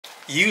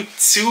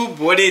YouTube,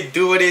 what it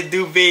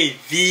do,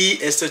 baby?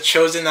 It's the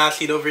chosen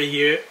athlete over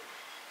here,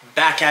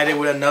 back at it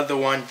with another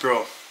one,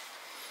 bro.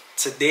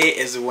 Today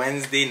is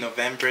Wednesday,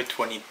 November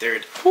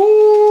 23rd.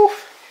 Woo!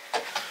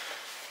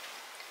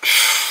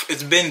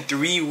 It's been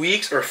 3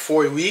 weeks or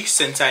 4 weeks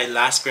since I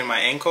last sprained my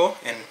ankle,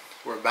 and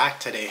we're back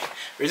today.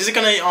 We're just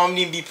gonna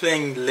only be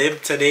playing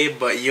lib today,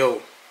 but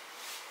yo,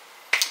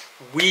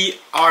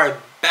 we are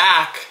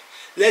back.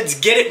 Let's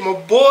get it, my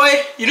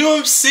boy. You know what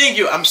I'm saying?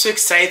 Yo, I'm so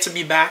excited to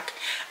be back.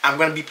 I'm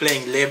gonna be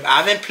playing lib.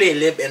 I haven't played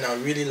lib in a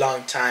really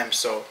long time,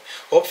 so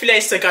hopefully I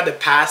still got the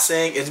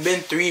passing. It's been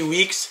 3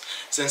 weeks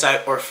since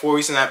or 4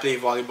 weeks since I played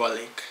volleyball.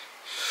 Like,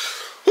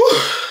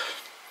 whew.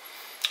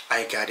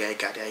 I got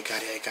it.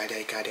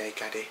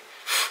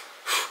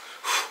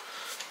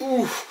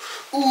 Ooh,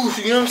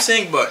 you know what I'm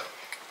saying? But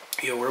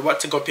yo, we're about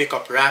to go pick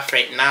up Raph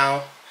right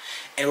now,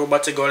 and we're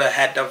about to go to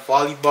head to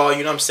volleyball.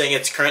 You know what I'm saying?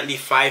 It's currently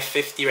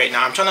 5:50 right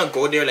now. I'm trying to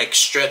go there, like,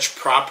 stretch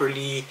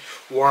properly,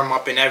 warm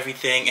up and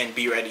everything, and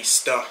be ready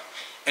stuff.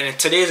 And then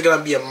today is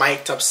gonna be a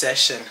mic'd up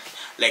session,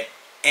 like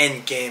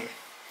end game.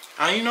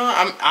 I don't know.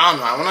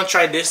 I want to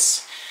try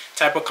this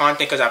type of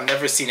content because I've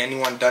never seen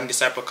anyone done this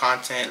type of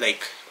content,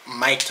 like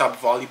mic'd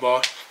up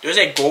volleyball. There's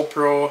like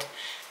GoPro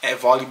and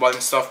volleyball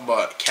and stuff,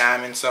 but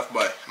cam and stuff,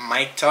 but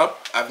mic'd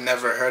up, I've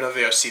never heard of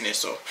it or seen it.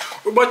 So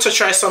we're about to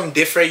try something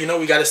different. You know,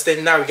 we gotta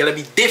stand out, we gotta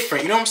be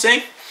different, you know what I'm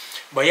saying?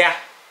 But yeah,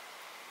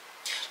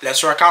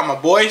 let's rock out, my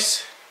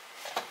boys.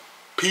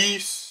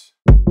 Peace.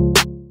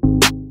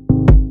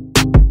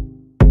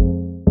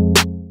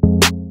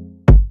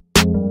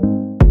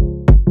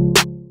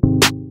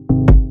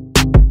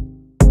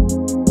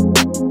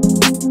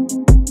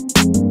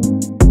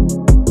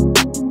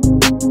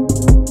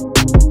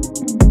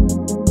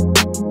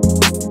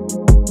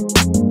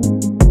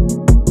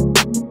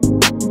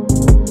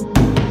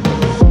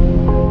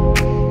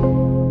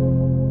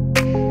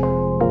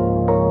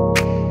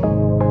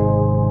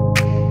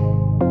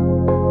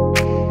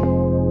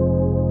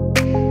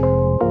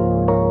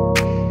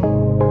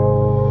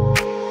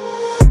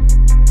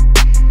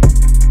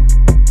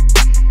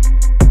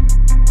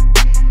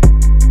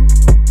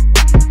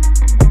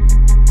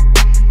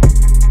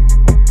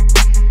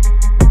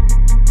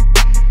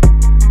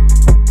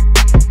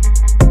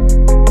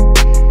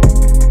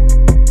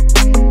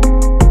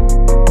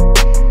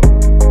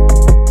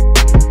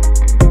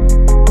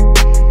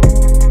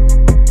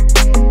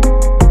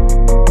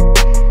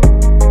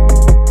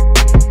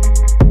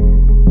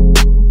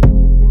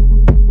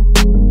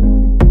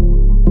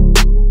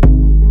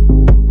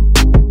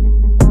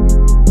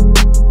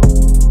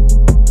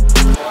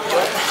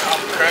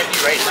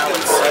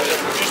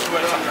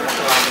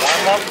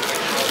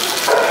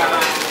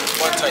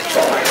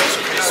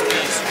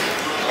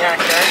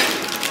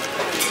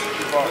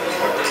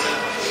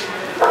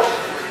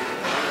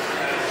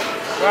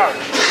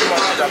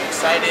 I'm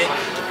excited,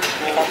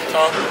 pumped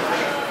up,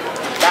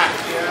 back.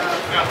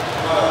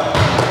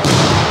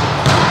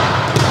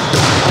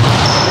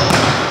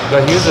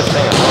 But here's the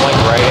thing, I don't like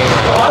writing.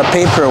 The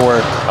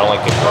paperwork. I don't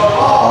like paperwork.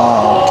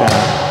 Oh, okay.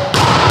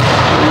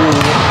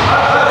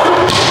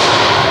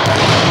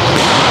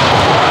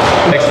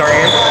 Next start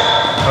here?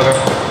 Okay.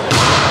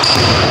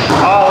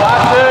 Oh,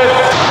 that's it!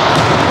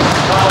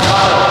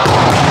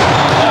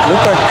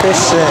 Look at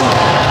Christian.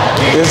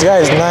 This guy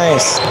is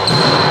nice.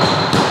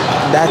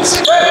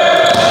 That's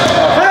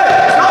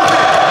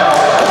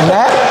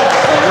net?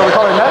 Are we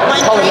calling net?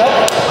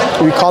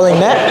 Are we calling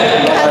net?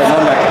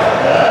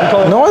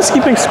 No one's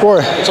keeping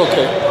score. It's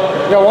okay.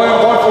 Yeah,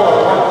 1-4.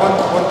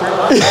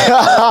 1-3.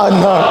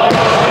 No.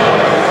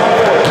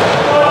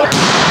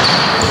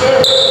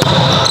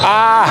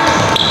 Ah.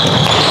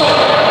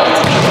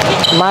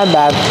 My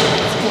bad.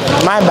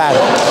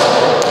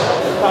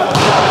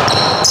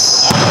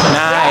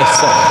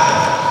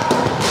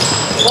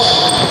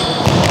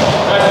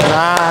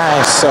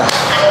 Nice.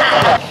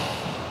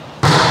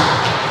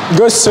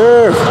 Good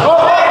serve.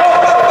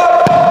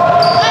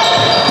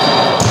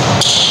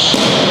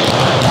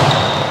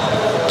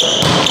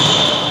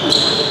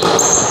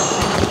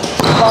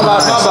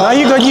 No,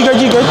 you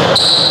good.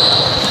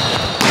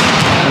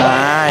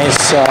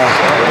 Nice.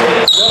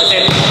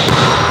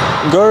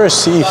 Go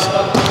receive.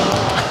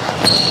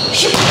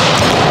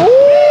 Ooh.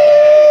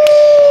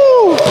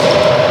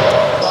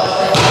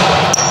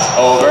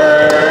 Over.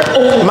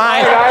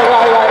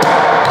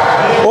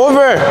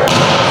 Over.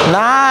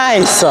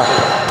 Nice.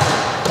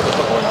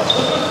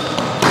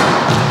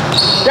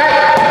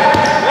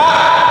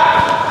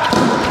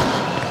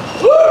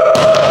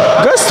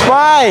 Good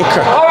spike.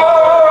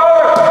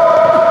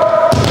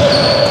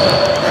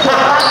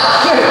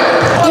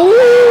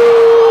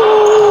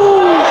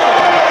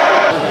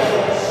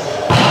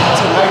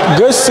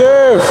 Good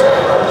serve.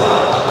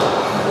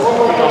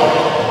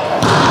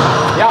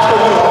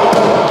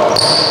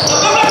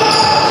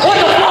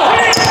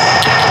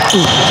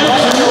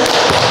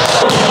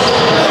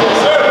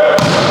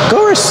 Go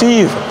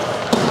receive.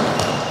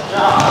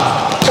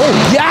 Oh,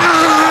 yeah!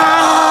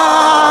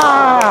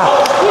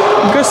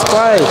 Good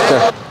spike.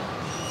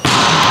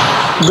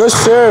 Good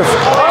serve.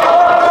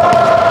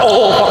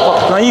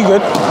 Oh, no, he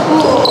good.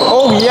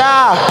 Oh,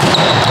 yeah.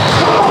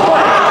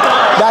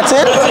 That's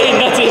it?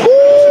 That's it.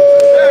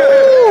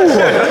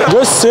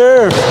 Good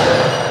serve.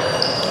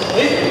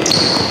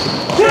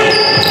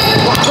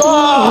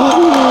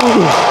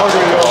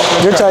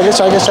 Good try, good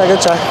try, good try,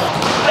 good try.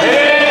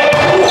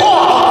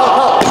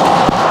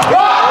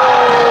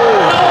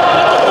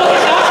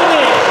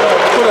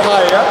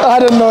 I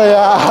don't know,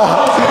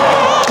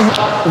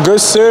 yeah. Good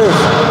serve.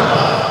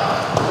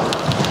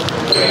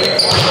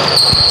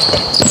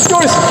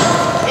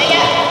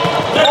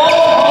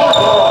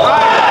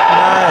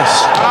 Nice.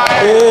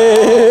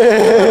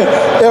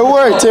 It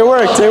worked, it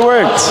worked, it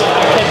worked.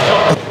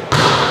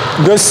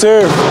 Good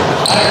serve.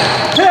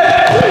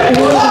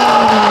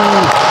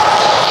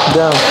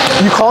 Damn,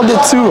 you called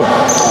it too.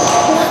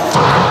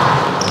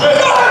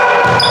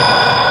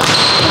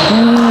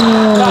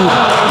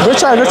 Good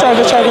try, good try,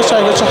 good try, good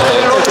try, good try.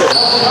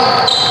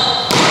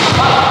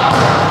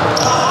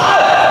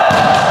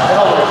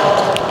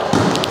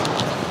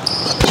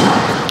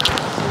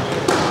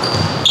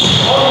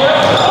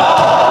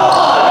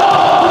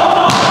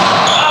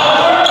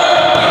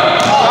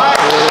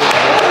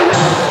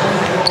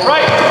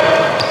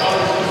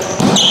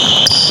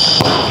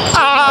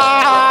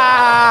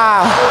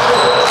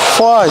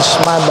 Fudge,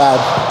 my bad.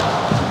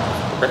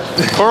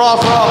 For all.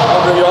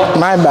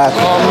 My bad.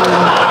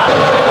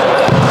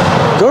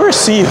 Go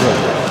receive.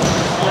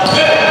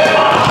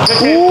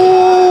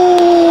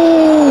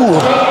 Ooh.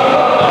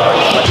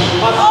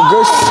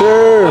 Good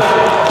serve.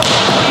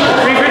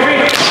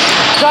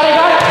 Got it.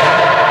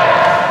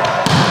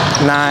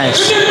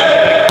 Nice.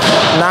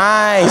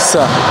 Nice.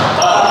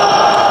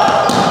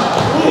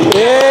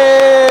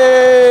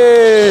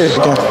 Yay.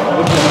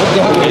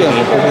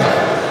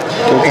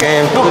 Good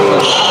game.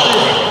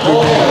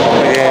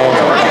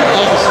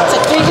 It's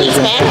like 3 weeks,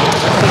 man.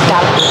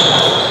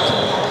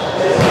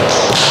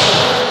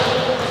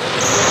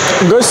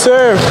 Good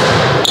serve.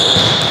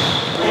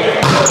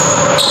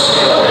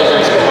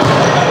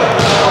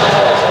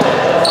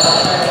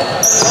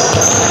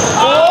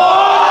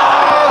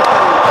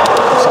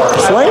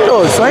 Swing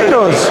those, swing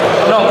those.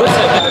 No,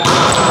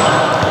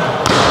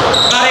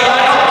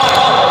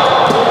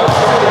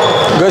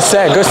 good set. Good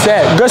set, good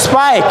set. Good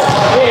spike.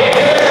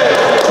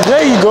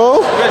 There you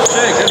go.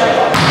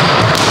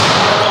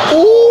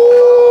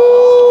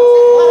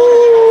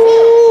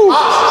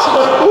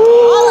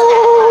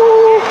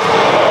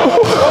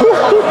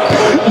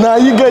 Nah,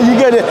 you good, you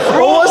good.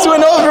 Almost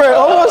went over it,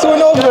 almost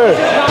went over it.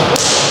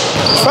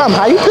 Fam,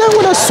 how you playing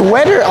with a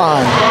sweater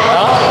on?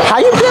 Huh? How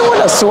you playing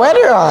with a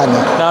sweater on?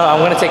 No, I'm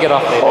gonna take it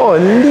off later.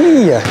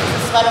 Holy.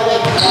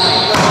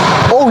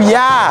 Oh,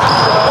 yeah.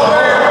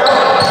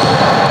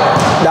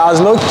 That was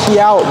low key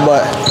out,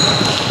 but.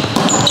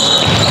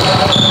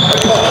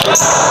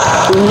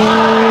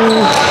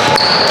 Ooh.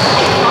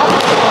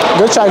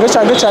 Good try, good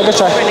try, good try, good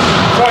try.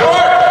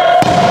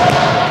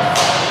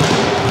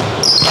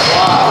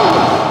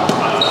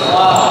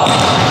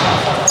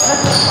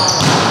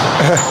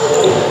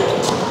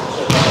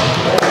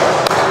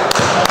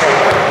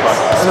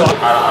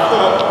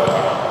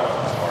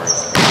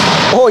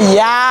 Oh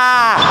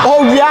yeah!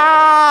 Oh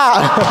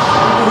yeah!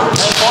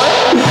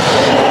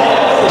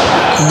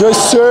 Good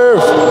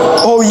serve!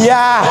 Oh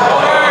yeah!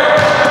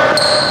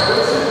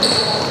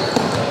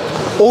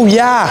 Oh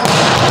yeah!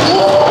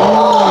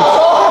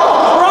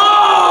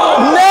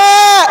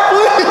 Net!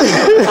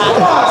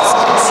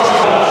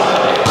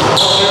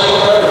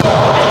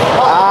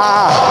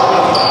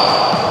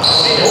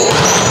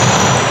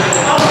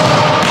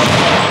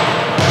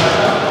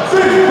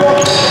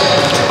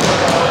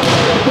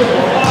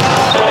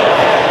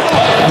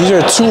 These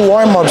are 2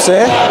 warm-ups,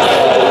 eh?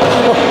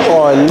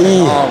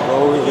 Holy.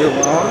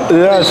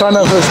 Yeah, trying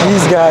to push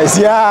these guys.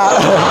 Yeah.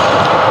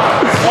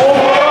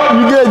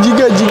 You good, you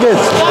good, you good.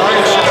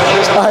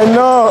 I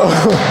know.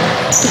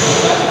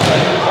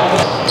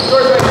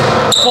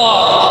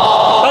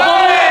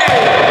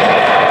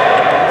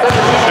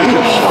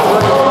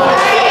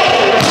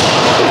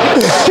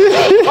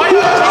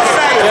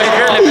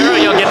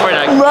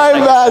 My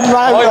bad,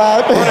 my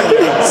bad.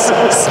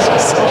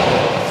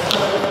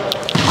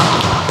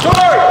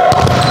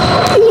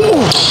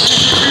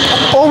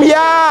 Oh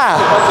yeah!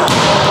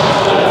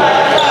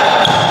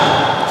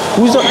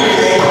 Who's the?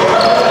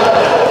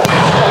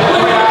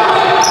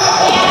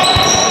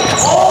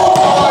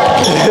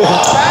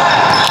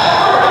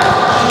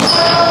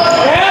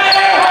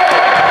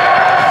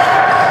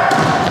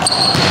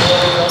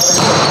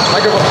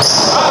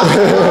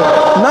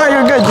 No,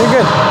 you're good. You're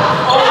good.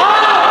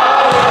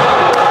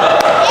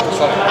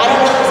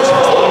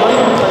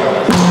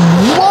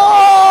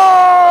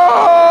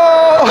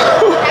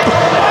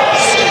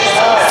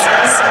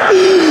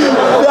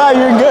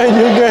 You're good,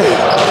 you're good.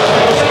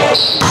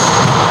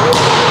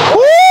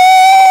 Woo!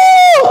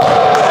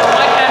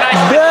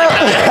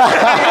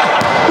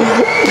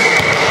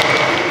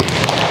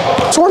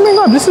 It's warming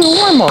up, this is a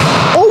warm up.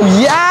 Oh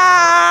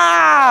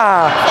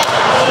yeah!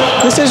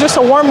 This is just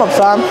a warm up,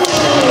 fam.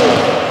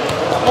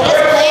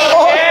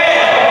 Oh.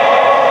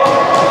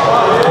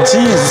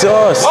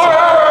 Jesus.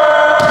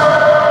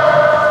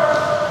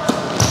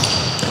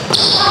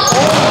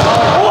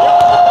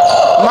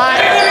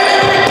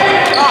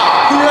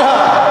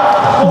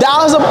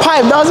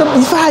 B5. That was a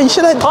B5. You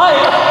should have.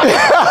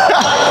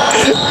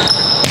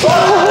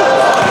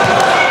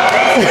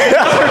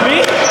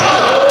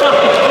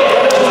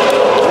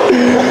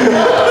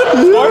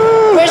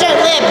 Where's your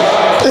lip?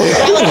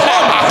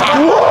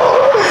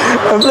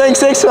 I'm playing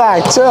Six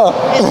Flag. Chill.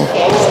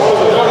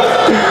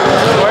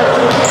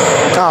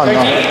 Oh no.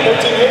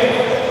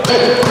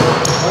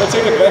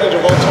 Take advantage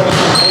of all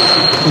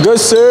 20. Good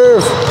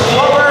serve.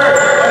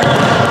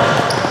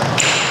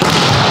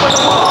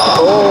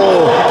 Oh.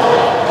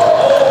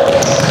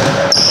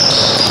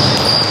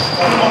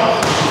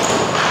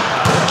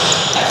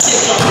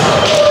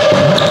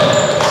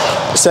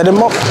 Set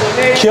him up.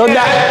 Kill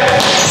that.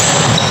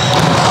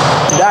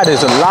 That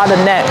is a lot of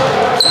net.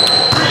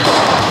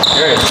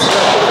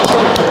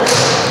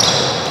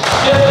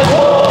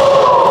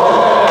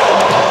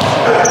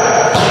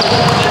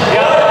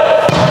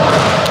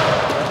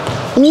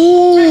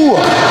 Ooh.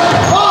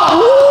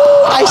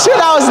 I said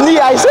that was neat.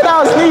 I said that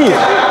was neat.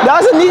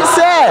 That was a neat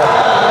set.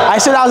 I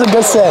said that was a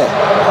good set.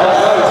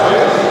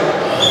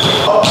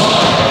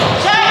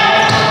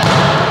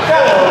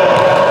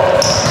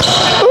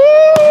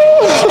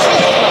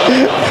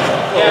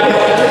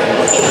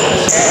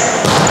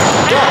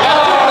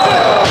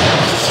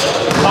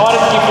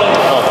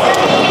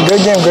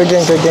 Good game, good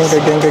game, good game,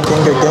 good game, good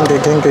game, good game,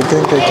 good game, good game, good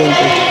game, good game.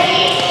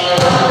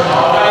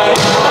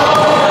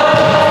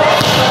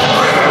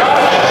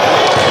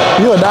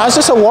 Yo, that's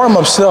just a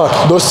warm-up still.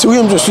 Those two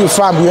games are super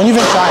fun. We ain't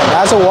even trying.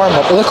 That's a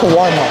warm-up. Look a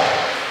warm-up.